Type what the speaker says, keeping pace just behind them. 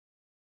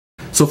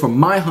So for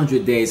my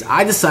 100 days,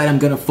 I decided I'm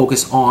gonna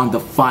focus on the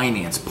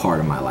finance part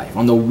of my life,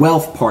 on the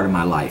wealth part of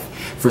my life.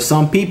 For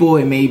some people,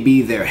 it may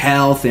be their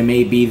health, it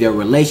may be their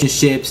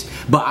relationships,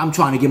 but I'm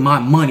trying to get my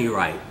money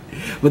right.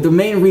 But the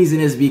main reason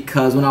is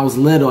because when I was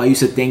little, I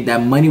used to think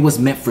that money was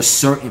meant for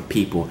certain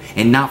people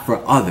and not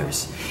for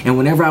others. And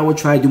whenever I would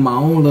try to do my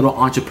own little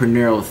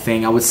entrepreneurial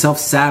thing, I would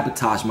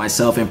self-sabotage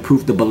myself and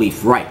prove the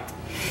belief right.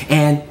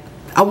 And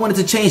I wanted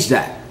to change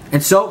that.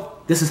 And so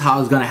this is how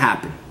it's gonna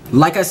happen.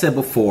 Like I said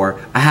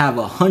before, I have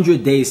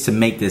 100 days to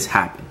make this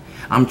happen.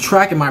 I'm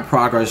tracking my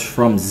progress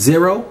from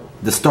 0,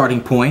 the starting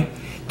point,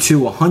 to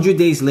 100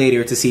 days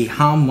later to see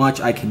how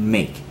much I can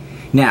make.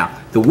 Now,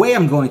 the way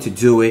I'm going to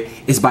do it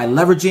is by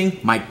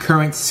leveraging my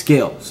current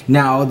skills.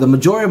 Now, the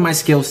majority of my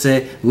skill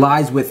set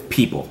lies with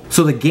people.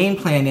 So the game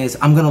plan is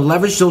I'm gonna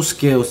leverage those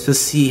skills to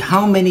see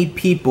how many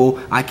people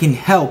I can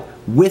help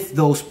with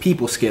those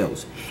people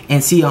skills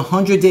and see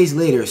 100 days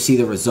later, see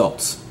the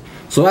results.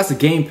 So that's the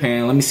game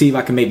plan. Let me see if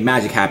I can make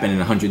magic happen in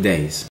 100 days.